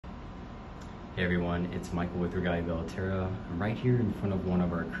Hey everyone, it's Michael with Regalia, Terra. I'm right here in front of one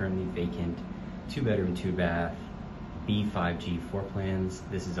of our currently vacant 2-bedroom, 2-bath B5G floor plans.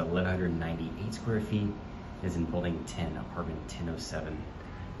 This is 1,198 square feet. It is in building 10, apartment 1007.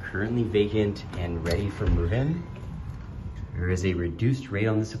 Currently vacant and ready for move-in. There is a reduced rate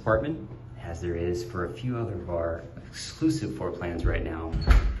on this apartment, as there is for a few other of our exclusive floor plans right now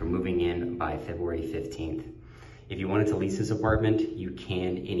for moving in by February 15th. If you wanted to lease this apartment, you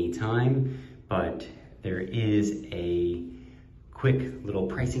can anytime, but there is a quick little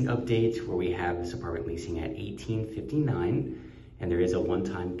pricing update where we have this apartment leasing at $1,859, and there is a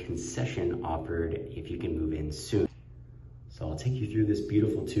one-time concession offered if you can move in soon. So I'll take you through this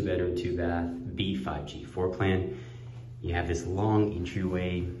beautiful 2-bedroom, 2-bath B5G floor plan. You have this long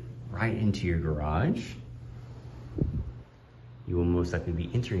entryway right into your garage. You will most likely be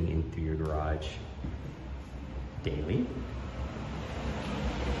entering in through your garage daily.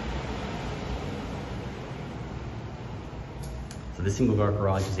 So this single car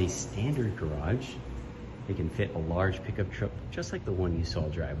garage is a standard garage. It can fit a large pickup truck just like the one you saw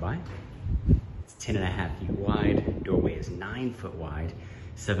drive by. It's 10.5 feet wide, doorway is 9 foot wide,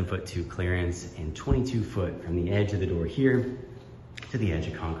 7'2" clearance, and 22 foot from the edge of the door here to the edge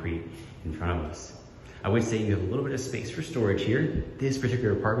of concrete in front of us. I would say you have a little bit of space for storage here. This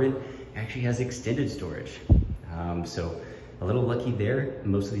particular apartment actually has extended storage. So a little lucky there.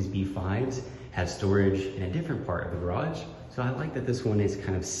 Most of these B5s have storage in a different part of the garage. So I like that this one is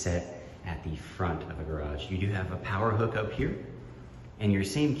kind of set at the front of the garage. You do have a power hook up here, and your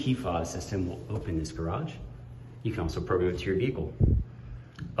same key fob system will open this garage. You can also program it to your vehicle.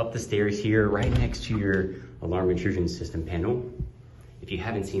 Up the stairs here, right next to your alarm intrusion system panel. If you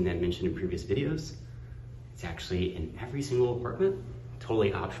haven't seen that mentioned in previous videos, it's actually in every single apartment.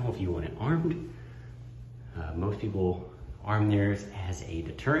 Totally optional if you want it armed. Most people arm theirs as a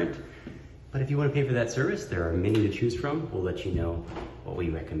deterrent, but if you want to pay for that service, there are many to choose from. We'll let you know what we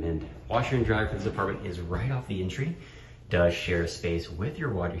recommend. Washer and dryer for this apartment is right off the entry. Does share space with your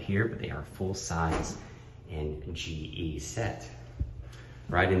water here, but they are full size and GE set.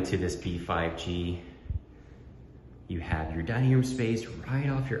 Right into this B5G, you have your dining room space right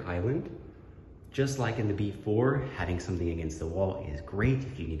off your island. Just like in the B4, having something against the wall is great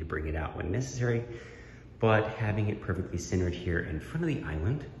if you need to bring it out when necessary, but having it perfectly centered here in front of the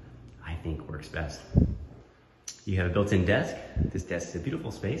island, I think works best. You have a built-in desk. This desk is a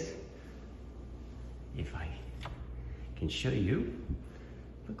beautiful space. If I can show you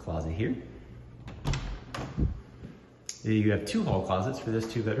the closet here. You have 2 hall closets for this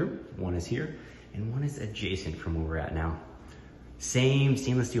 2-bedroom. One is here, and one is adjacent from where we're at now. Same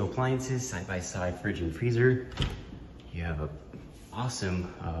stainless steel appliances, side-by-side fridge and freezer. You have an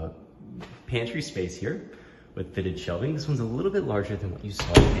awesome pantry space here with fitted shelving. This one's a little bit larger than what you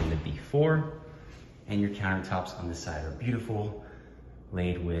saw in the B4. And your countertops on this side are beautiful,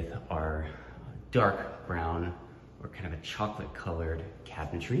 laid with our dark brown or kind of a chocolate colored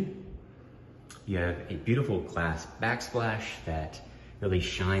cabinetry. You have a beautiful glass backsplash that really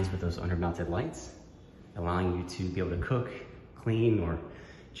shines with those undermounted lights, allowing you to be able to cook, clean, or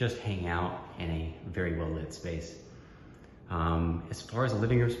just hang out in a very well lit space. As far as the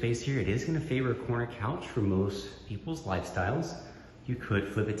living room space here, it is going to favor a corner couch for most people's lifestyles. You could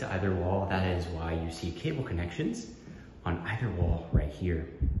flip it to either wall. That is why you see cable connections on either wall right here.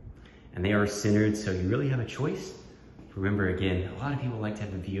 And they are centered, so you really have a choice. Remember, again, a lot of people like to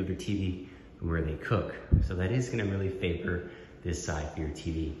have a view of their TV from where they cook. So that is going to really favor this side for your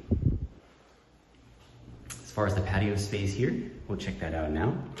TV. As far as the patio space here, we'll check that out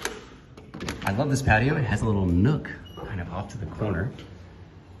now. I love this patio. It has a little nook kind of off to the corner.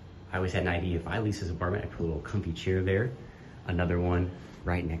 I always had an idea, if I lease this apartment, I'd put a little comfy chair there, another one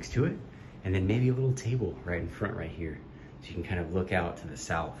right next to it, and then maybe a little table right in front right here, so you can kind of look out to the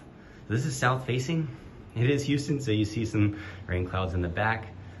south. So this is south facing. It is Houston, so you see some rain clouds in the back.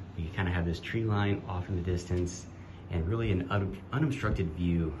 You kind of have this tree line off in the distance, and really an unobstructed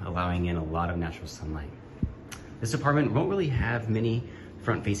view, allowing in a lot of natural sunlight. This apartment won't really have many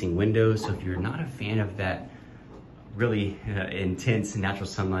front-facing windows, so if you're not a fan of that really intense natural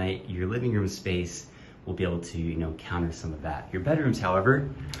sunlight, your living room space will be able to, counter some of that. Your bedrooms, however,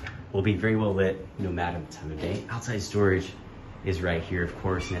 will be very well lit no matter the time of day. Outside storage is right here, of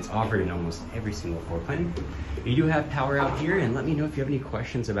course, and it's offered in almost every single floor plan. You do have power out here, and let me know if you have any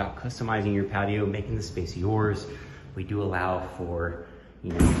questions about customizing your patio, making the space yours. We do allow for,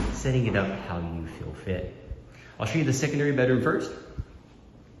 setting it up how you feel fit. I'll show you the secondary bedroom first,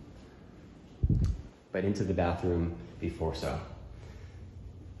 but into the bathroom before so.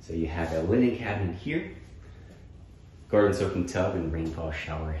 So you have a linen cabinet here, garden soaking tub and rainfall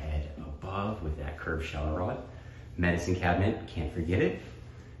shower head above. above with that curved shower rod. Medicine cabinet, can't forget it.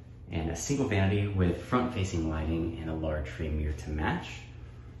 And a single vanity with front-facing lighting and a large frame mirror to match.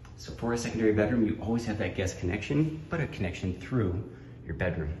 So for a secondary bedroom, you always have that guest connection, but a connection through your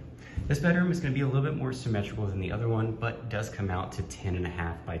bedroom. This bedroom is gonna be a little bit more symmetrical than the other one, but does come out to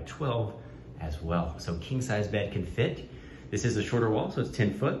 10.5 by 12 as well. So king size bed can fit. This is a shorter wall, so it's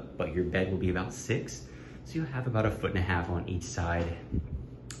 10 foot, but your bed will be about 6. So you'll have about 1.5 feet on each side,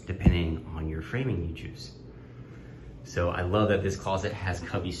 depending on your framing you choose. So I love that this closet has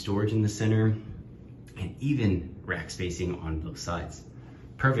cubby storage in the center and even rack spacing on both sides.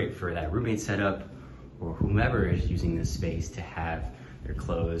 Perfect for that roommate setup or whomever is using this space to have their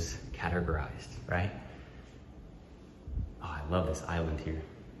clothes categorized, right? Oh, I love this island here.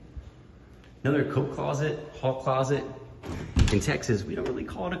 Another coat closet, hall closet. In Texas, we don't really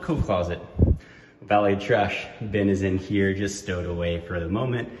call it a coat closet. Valet trash bin is in here, just stowed away for the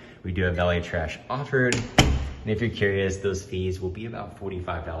moment. We do have valet trash offered. And if you're curious, those fees will be about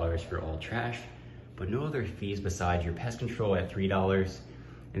 $45 for all trash, but no other fees besides your pest control at $3,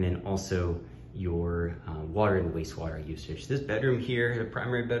 and then also your water and wastewater usage. This bedroom here, the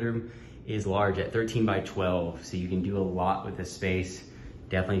primary bedroom, is large at 13 by 12, so you can do a lot with this space,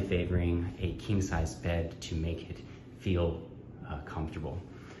 definitely favoring a king size bed to make it feel comfortable.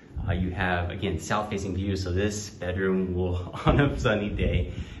 You have, again, south facing view, so this bedroom will, on a sunny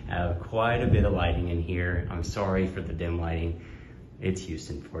day, have quite a bit of lighting in here. I'm sorry for the dim lighting. It's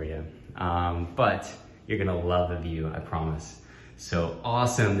Houston for you. But you're gonna love the view, I promise. So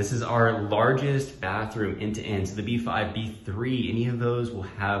awesome, this is our largest bathroom end to end. So the B5, B3, any of those will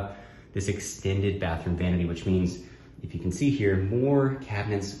have this extended bathroom vanity, which means, if you can see here, more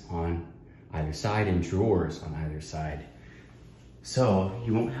cabinets on either side and drawers on either side. So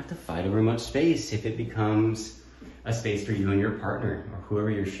you won't have to fight over much space if it becomes a space for you and your partner or whoever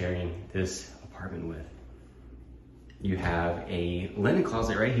you're sharing this apartment with. You have a linen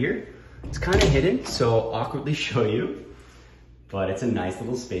closet right here. It's kind of hidden, so I'll awkwardly show you, but it's a nice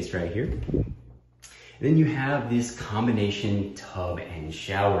little space right here. And then you have this combination tub and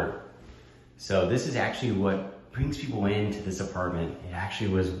shower. So this is actually what brings people into this apartment. It actually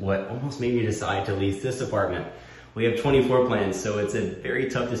was what almost made me decide to lease this apartment. We have 20 floor plans, so it's a very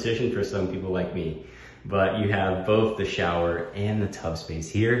tough decision for some people like me. But you have both the shower and the tub space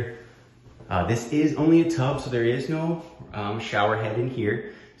here. This is only a tub, so there is no shower head in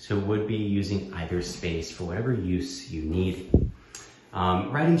here. So would be using either space for whatever use you need.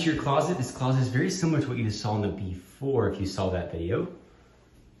 Right into your closet. This closet is very similar to what you just saw in the before, if you saw that video.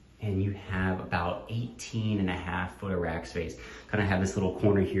 And you have about 18.5 foot of rack space. Kind of have this little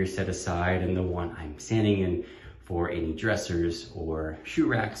corner here set aside, and the one I'm standing in for any dressers or shoe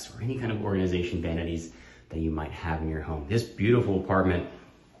racks or any kind of organization vanities that you might have in your home. This beautiful apartment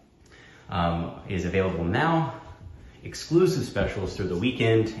is available now. Exclusive specials through the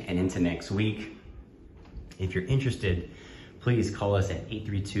weekend and into next week. If you're interested, please call us at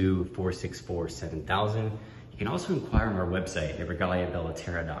 832-464-7000. You can also inquire on our website at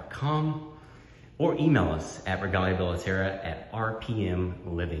regaliabellaterra.com or email us at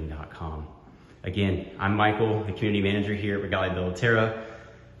regaliabellaterra@rpmliving.com. Again, I'm Michael, the community manager here at Regalia Bella Terra.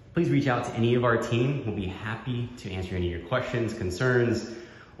 Please reach out to any of our team. We'll be happy to answer any of your questions, concerns,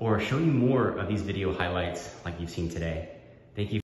 or show you more of these video highlights like you've seen today. Thank you.